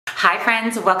Hi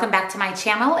friends, welcome back to my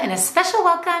channel and a special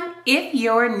welcome if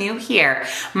you're new here.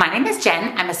 My name is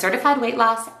Jen, I'm a certified weight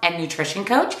loss and nutrition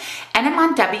coach and I'm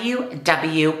on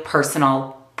WW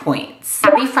Personal Points.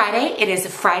 Happy Friday, it is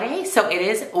Friday, so it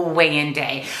is weigh-in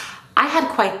day. I had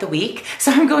quite the week,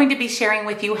 so I'm going to be sharing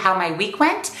with you how my week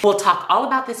went. We'll talk all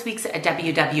about this week's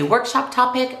WW workshop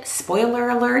topic, spoiler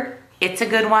alert, it's a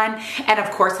good one. And of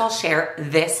course, I'll share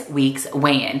this week's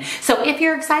weigh-in. So if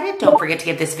you're excited, don't forget to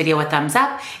give this video a thumbs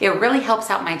up. It really helps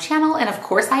out my channel. And of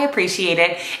course, I appreciate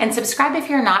it. And subscribe if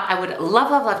you're not. I would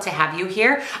love to have you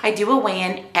here. I do a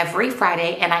weigh-in every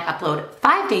Friday and I upload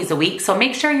 5 days a week. So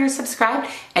make sure you're subscribed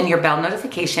and your bell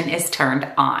notification is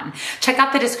turned on. Check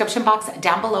out the description box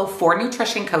down below for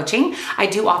nutrition coaching. I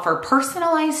do offer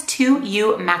personalized to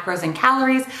you macros and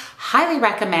calories. Highly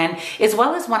recommend, as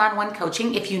well as one-on-one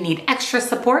coaching if you need extra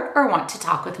support or want to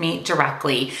talk with me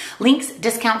directly. Links,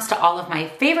 discounts to all of my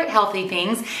favorite healthy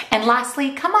things. And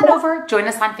lastly, come on over, join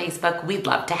us on Facebook. We'd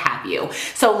love to have you.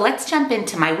 So let's jump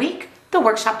into my week, the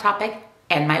workshop topic,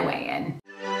 and my weigh-in.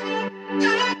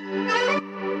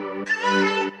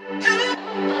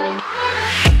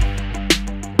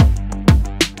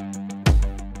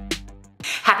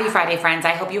 Happy Friday, friends.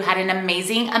 I hope you had an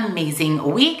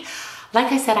amazing week.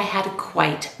 Like I said, I had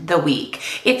quite the week.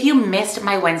 If you missed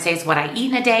my Wednesdays, what I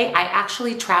eat in a day, I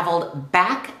actually traveled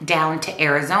back down to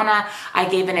Arizona. I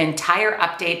gave an entire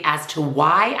update as to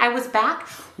why I was back.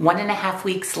 1.5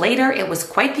 weeks later, it was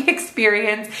quite the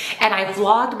experience, and I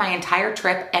vlogged my entire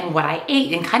trip and what I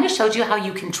ate and kind of showed you how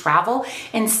you can travel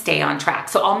and stay on track.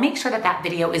 So I'll make sure that that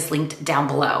video is linked down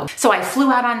below. So I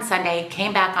flew out on Sunday,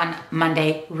 came back on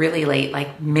Monday really late,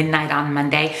 like midnight on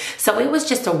Monday. So it was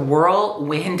just a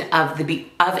whirlwind of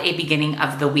a beginning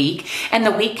of the week, and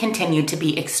the week continued to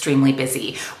be extremely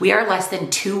busy. We are less than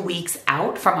 2 weeks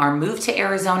out from our move to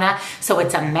Arizona, so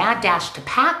it's a mad dash to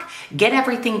pack, get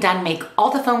everything done, make all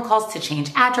the phone calls to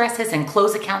change addresses and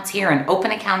close accounts here and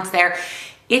open accounts there.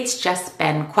 It's just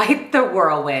been quite the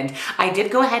whirlwind. I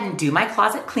did go ahead and do my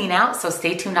closet clean out, so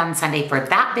stay tuned on Sunday for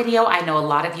that video. I know a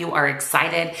lot of you are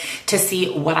excited to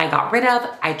see what I got rid of.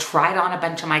 I tried on a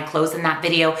bunch of my clothes in that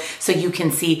video so you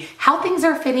can see how things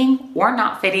are fitting or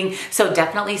not fitting. So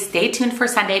definitely stay tuned for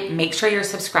Sunday. Make sure you're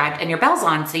subscribed and your bell's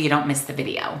on so you don't miss the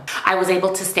video. I was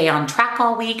able to stay on track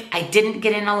all week. I didn't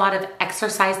get in a lot of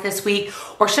exercise this week,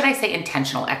 or should I say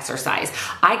intentional exercise.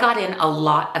 I got in a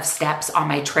lot of steps on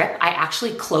my trip. I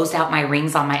actually closed out my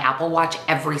rings on my Apple Watch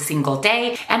every single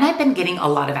day, and I've been getting a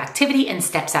lot of activity and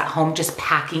steps at home, just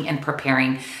packing and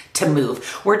preparing to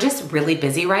move. We're just really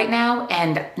busy right now,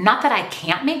 and not that I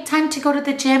can't make time to go to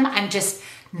the gym, I'm just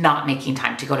not making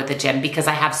time to go to the gym because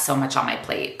I have so much on my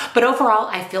plate. But overall,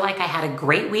 I feel like I had a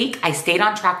great week. I stayed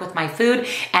on track with my food.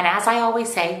 And as I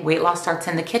always say, weight loss starts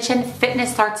in the kitchen,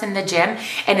 fitness starts in the gym.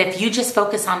 And if you just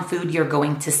focus on food, you're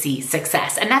going to see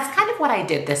success. And that's kind of what I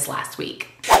did this last week.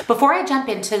 Before I jump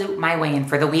into my weigh-in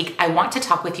for the week, I want to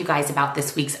talk with you guys about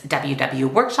this week's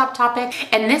WW workshop topic.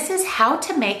 And this is how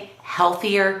to make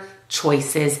healthier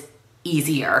choices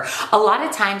easier. A lot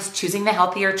of times choosing the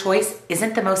healthier choice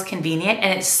isn't the most convenient,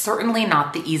 and it's certainly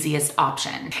not the easiest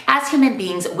option. As human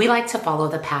beings, we like to follow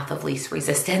the path of least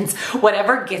resistance.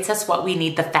 Whatever gets us what we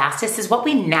need the fastest is what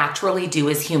we naturally do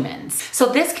as humans. So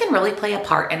this can really play a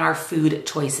part in our food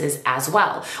choices as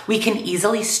well. We can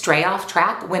easily stray off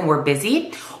track when we're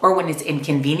busy, or when it's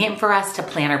inconvenient for us to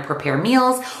plan or prepare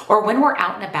meals, or when we're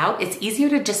out and about, it's easier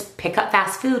to just pick up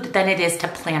fast food than it is to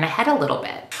plan ahead a little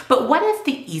bit. But what if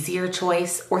the easier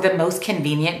choice or the most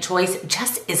convenient choice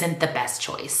just isn't the best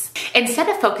choice? Instead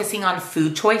of focusing on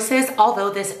food choices, although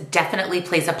this definitely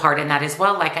plays a part in that as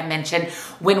well, like I mentioned,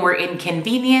 when we're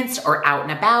inconvenienced or out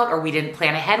and about or we didn't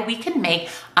plan ahead, we can make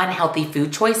unhealthy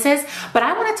food choices. But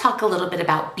I want to talk a little bit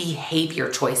about behavior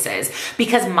choices,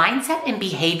 because mindset and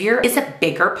behavior is a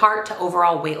bigger part to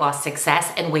overall weight loss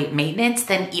success and weight maintenance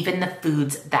than even the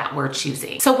foods that we're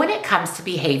choosing. So when it comes to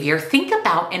behavior, think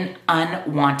about an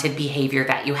unwanted behavior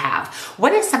that you have.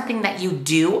 What is something that you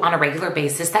do on a regular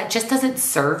basis that just doesn't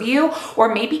serve you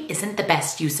or maybe isn't the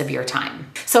best use of your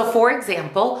time? So for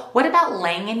example, what about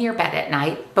laying in your bed at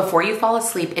night before you fall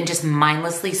asleep and just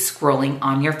mindlessly scrolling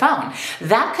on your phone?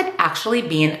 That could actually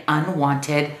be an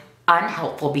unwanted,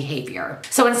 unhelpful behavior.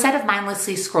 So instead of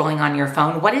mindlessly scrolling on your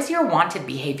phone, what is your wanted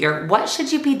behavior? What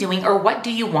should you be doing, or what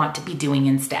do you want to be doing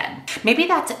instead? Maybe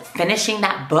that's finishing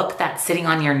that book that's sitting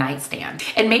on your nightstand.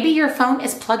 And maybe your phone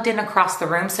is plugged in across the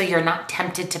room so you're not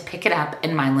tempted to pick it up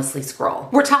and mindlessly scroll.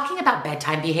 We're talking about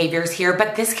bedtime behaviors here,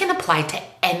 but this can apply to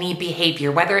any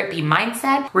behavior, whether it be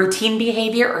mindset, routine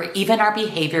behavior, or even our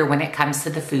behavior when it comes to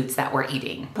the foods that we're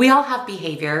eating. We all have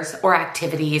behaviors or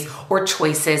activities or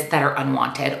choices that are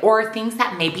unwanted, or things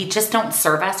that maybe just don't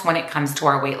serve us when it comes to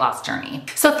our weight loss journey.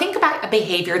 So think about a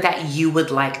behavior that you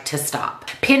would like to stop.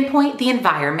 Pinpoint the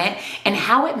environment and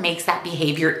how it makes that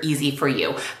behavior easy for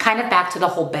you. Kind of back to the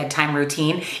whole bedtime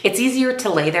routine. It's easier to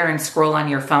lay there and scroll on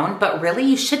your phone, but really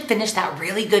you should finish that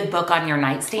really good book on your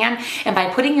nightstand. And by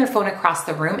putting your phone across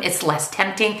the room, it's less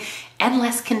tempting and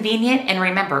less convenient. And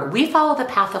remember, we follow the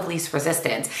path of least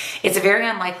resistance. It's very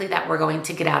unlikely that we're going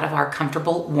to get out of our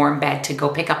comfortable, warm bed to go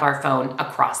pick up our phone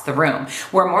across the room.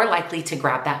 We're more likely to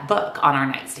grab that book on our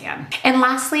nightstand. And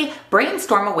lastly,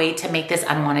 brainstorm a way to make this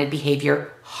unwanted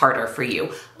behavior harder for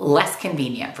you, less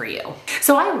convenient for you.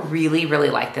 So I really, really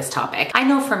like this topic. I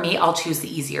know for me, I'll choose the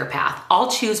easier path.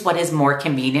 I'll choose what is more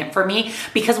convenient for me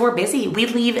because we're busy. We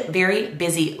lead very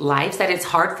busy lives that it's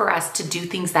hard for us to do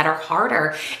things that are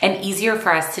harder and easier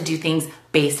for us to do things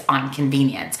based on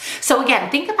convenience. So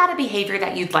again, think about a behavior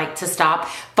that you'd like to stop.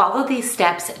 Follow these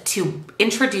steps to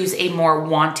introduce a more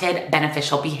wanted,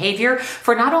 beneficial behavior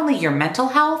for not only your mental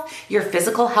health, your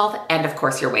physical health, and of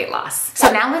course your weight loss. So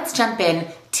now let's jump in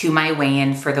to my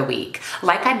weigh-in for the week.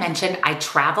 Like I mentioned, I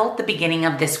traveled the beginning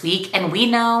of this week, and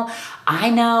I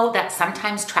know that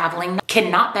sometimes traveling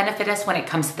cannot benefit us when it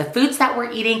comes to the foods that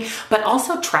we're eating, but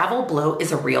also travel bloat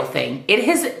is a real thing. It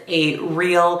is a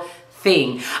real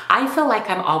thing. I feel like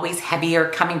I'm always heavier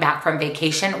coming back from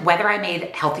vacation, whether I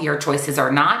made healthier choices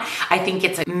or not. I think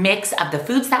it's a mix of the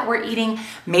foods that we're eating,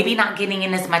 maybe not getting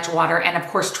in as much water, and of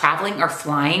course traveling or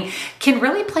flying can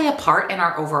really play a part in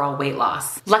our overall weight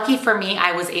loss. Lucky for me,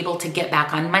 I was able to get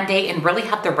back on Monday and really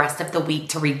have the rest of the week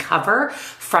to recover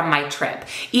from my trip.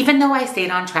 Even though I stayed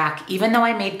on track, even though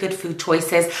I made good food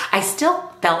choices, I still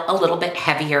felt a little bit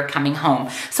heavier coming home.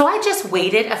 So I just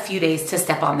waited a few days to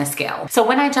step on the scale. So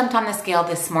when I jumped on the scale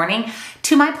this morning,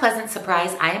 to my pleasant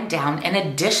surprise, I am down an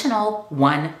additional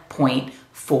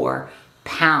 1.4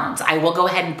 pounds. I will go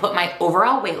ahead and put my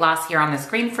overall weight loss here on the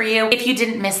screen for you. If you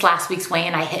didn't miss last week's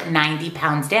weigh-in, I hit 90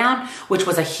 pounds down, which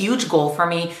was a huge goal for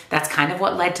me. That's kind of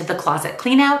what led to the closet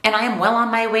clean out. And I am well on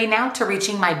my way now to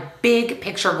reaching my big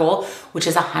picture goal, which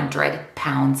is 100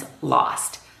 pounds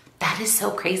lost. That is so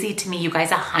crazy to me, you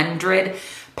guys, 100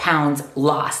 pounds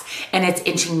lost. And it's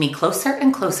inching me closer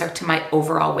and closer to my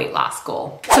overall weight loss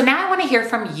goal. So now I want to hear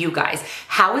from you guys.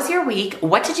 How was your week?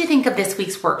 What did you think of this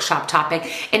week's workshop topic?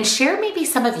 And share maybe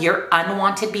some of your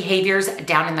unwanted behaviors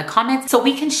down in the comments so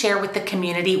we can share with the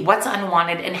community what's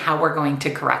unwanted and how we're going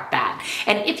to correct that.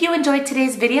 And if you enjoyed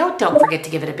today's video, don't forget to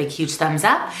give it a big, huge thumbs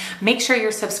up. Make sure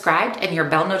you're subscribed and your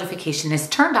bell notification is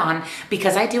turned on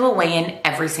because I do a weigh-in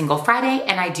every single Friday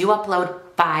and I do upload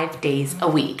 5 days a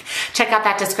week. Check out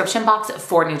that description box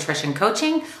for nutrition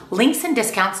coaching, links and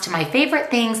discounts to my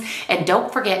favorite things, and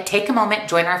don't forget, take a moment,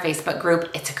 join our Facebook group.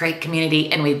 It's a great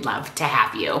community and we'd love to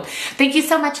have you. Thank you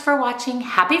so much for watching.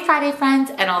 Happy Friday,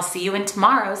 friends, and I'll see you in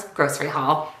tomorrow's grocery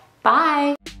haul.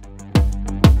 Bye.